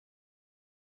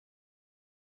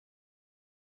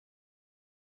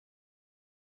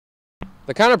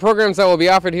The kind of programs that will be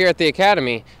offered here at the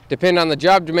Academy depend on the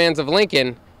job demands of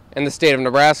Lincoln and the state of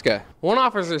Nebraska. One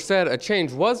officer said a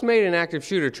change was made in active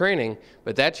shooter training,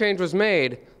 but that change was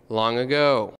made long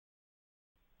ago.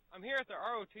 I'm here at the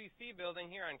ROTC building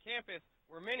here on campus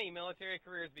where many military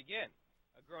careers begin.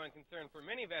 A growing concern for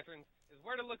many veterans is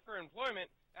where to look for employment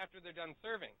after they're done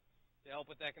serving. To help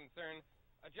with that concern,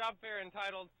 a job fair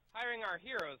entitled Hiring Our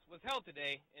Heroes was held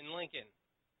today in Lincoln.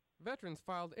 Veterans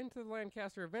filed into the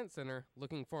Lancaster Event Center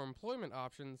looking for employment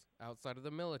options outside of the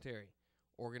military.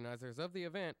 Organizers of the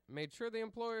event made sure the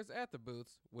employers at the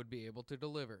booths would be able to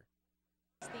deliver.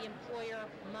 The employer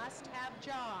must have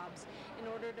jobs in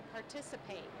order to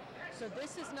participate. So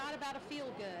this is not about a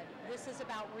feel-good. This is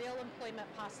about real employment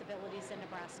possibilities in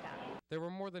Nebraska. There were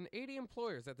more than 80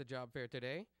 employers at the job fair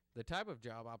today. The type of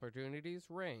job opportunities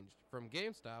ranged from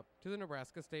GameStop to the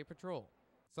Nebraska State Patrol.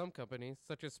 Some companies,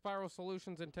 such as Spiral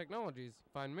Solutions and Technologies,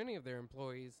 find many of their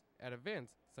employees at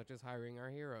events such as Hiring Our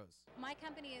Heroes. My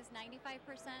company is 95%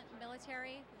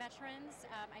 military veterans.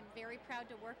 I'm very proud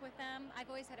to work with them. I've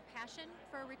always had a passion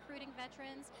for recruiting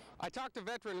veterans. I talked to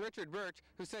veteran Richard Birch,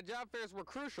 who said job fairs were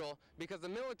crucial because the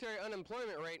military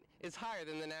unemployment rate is higher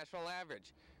than the national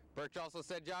average. Birch also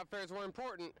said job fairs were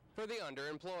important for the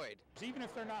underemployed. Even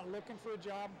if they're not looking for a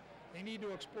job, they need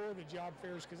to explore the job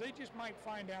fairs because they just might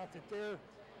find out that they're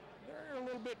a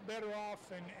little bit better off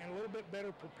and a little bit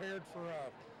better prepared for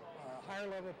higher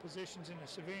level positions in the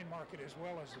civilian market as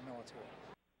well as the military.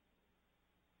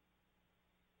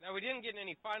 Now, we didn't get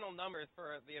any final numbers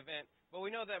for the event, but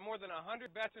we know that more than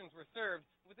 100 veterans were served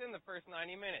within the first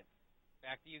 90 minutes.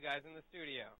 Back to you guys in the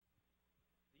studio.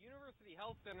 The University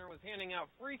Health Center was handing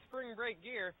out free spring break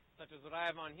gear, such as what I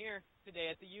have on here, today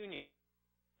at the Union.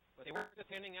 But they weren't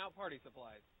just handing out party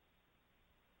supplies.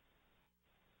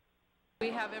 We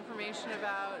have information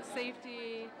about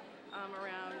safety,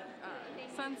 around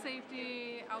sun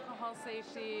safety, alcohol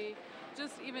safety,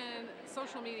 just even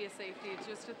social media safety,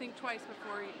 just to think twice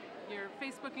before you're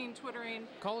Facebooking, Twittering.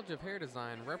 College of Hair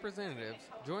Design representatives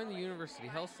joined the University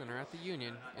Health Center at the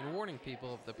Union in warning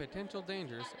people of the potential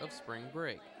dangers of spring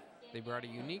break. They brought a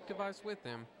unique device with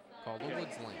them called a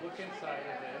Woods lamp. Look inside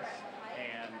of this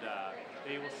and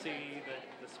they will see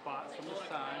the spots from the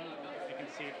sun. You can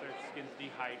see if their skin's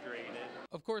dehydrated.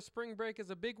 Of course, spring break is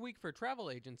a big week for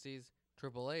travel agencies.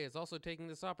 AAA is also taking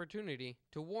this opportunity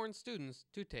to warn students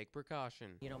to take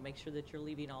precaution. You know, make sure that you're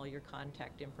leaving all your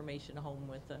contact information home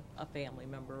with a family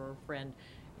member or a friend,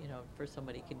 you know, for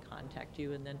somebody can contact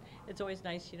you. And then it's always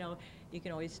nice, you know, you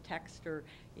can always text or,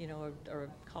 you know, or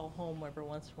call home every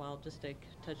once in a while just to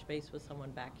touch base with someone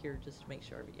back here just to make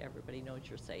sure everybody knows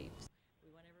you're safe.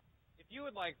 If you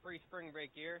would like free spring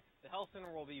break gear, the Health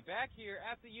Center will be back here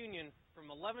at the Union from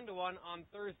 11 to 1 on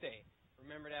Thursday.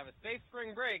 Remember to have a safe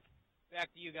spring break.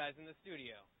 Back to you guys in the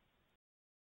studio.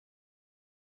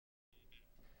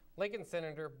 Lincoln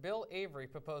Senator Bill Avery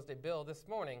proposed a bill this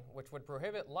morning which would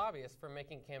prohibit lobbyists from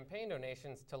making campaign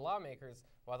donations to lawmakers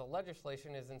while the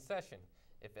legislation is in session.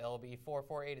 If LB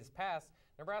 448 is passed,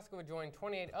 Nebraska would join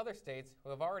 28 other states who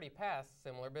have already passed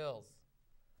similar bills.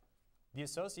 The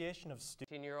Association of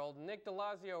 18-year-old Nick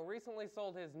DeLazio recently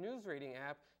sold his news reading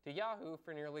app to Yahoo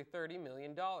for nearly $30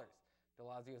 million.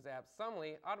 DeLazio's app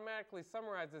Summly automatically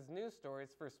summarizes news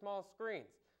stories for small screens.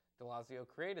 DeLazio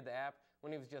created the app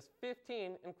when he was just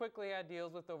 15 and quickly had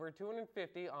deals with over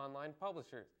 250 online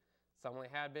publishers. Summly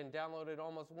had been downloaded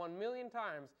almost 1 million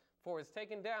times before it was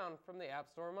taken down from the App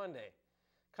Store Monday.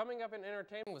 Coming up in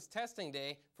entertainment was testing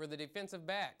day for the defensive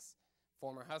backs.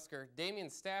 Former Husker Damian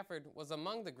Stafford was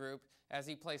among the group as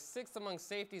he placed 6th among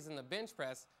safeties in the bench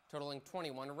press, totaling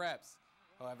 21 reps.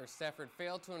 However, Stafford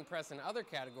failed to impress in other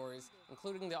categories,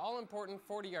 including the all-important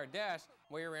 40-yard dash,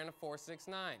 where he ran a 4.69.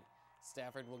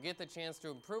 Stafford will get the chance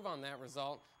to improve on that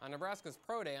result on Nebraska's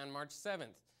Pro Day on March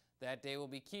 7th. That day will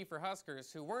be key for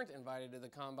Huskers who weren't invited to the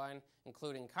Combine,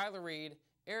 including Kyler Reed,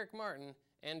 Eric Martin,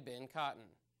 and Ben Cotton.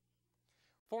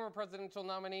 Former presidential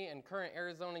nominee and current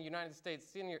Arizona United States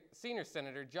Senior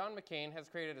Senator John McCain has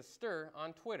created a stir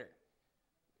on Twitter.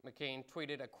 McCain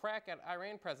tweeted a crack at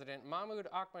Iran President Mahmoud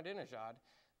Ahmadinejad.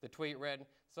 The tweet read,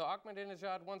 "So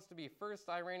Ahmadinejad wants to be first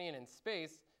Iranian in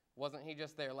space. Wasn't he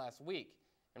just there last week?"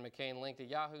 And McCain linked a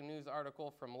Yahoo News article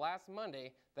from last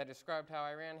Monday that described how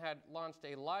Iran had launched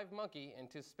a live monkey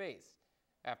into space.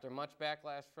 After much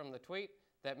backlash from the tweet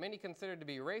that many considered to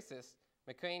be racist,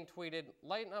 McCain tweeted,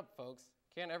 "Lighten up, folks.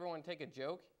 Can't everyone take a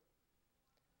joke?"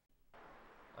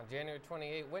 On January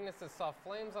 28, witnesses saw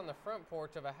flames on the front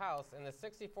porch of a house in the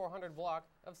 6400 block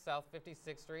of South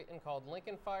 56th Street and called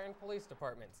Lincoln Fire and Police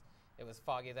Departments. It was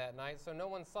foggy that night, so no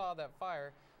one saw that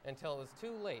fire until it was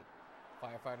too late.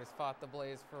 Firefighters fought the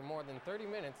blaze for more than 30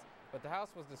 minutes but the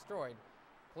house was destroyed.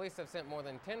 Police have sent more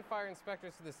than 10 fire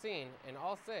inspectors to the scene, and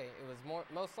all say it was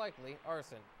most likely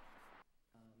arson.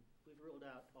 We've ruled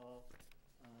out all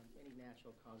any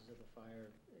natural causes of the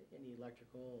fire, any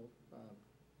electrical,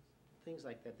 things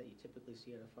like that you typically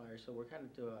see at a fire. So we're kind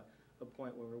of to a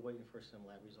point where we're waiting for some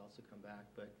lab results to come back,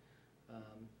 but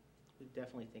we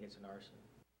definitely think it's an arson.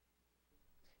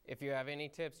 If you have any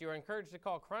tips, you are encouraged to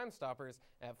call Crime Stoppers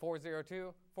at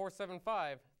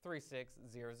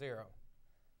 402-475-3600.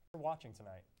 For watching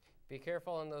tonight. Be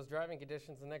careful in those driving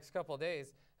conditions the next couple of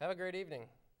days. Have a great evening.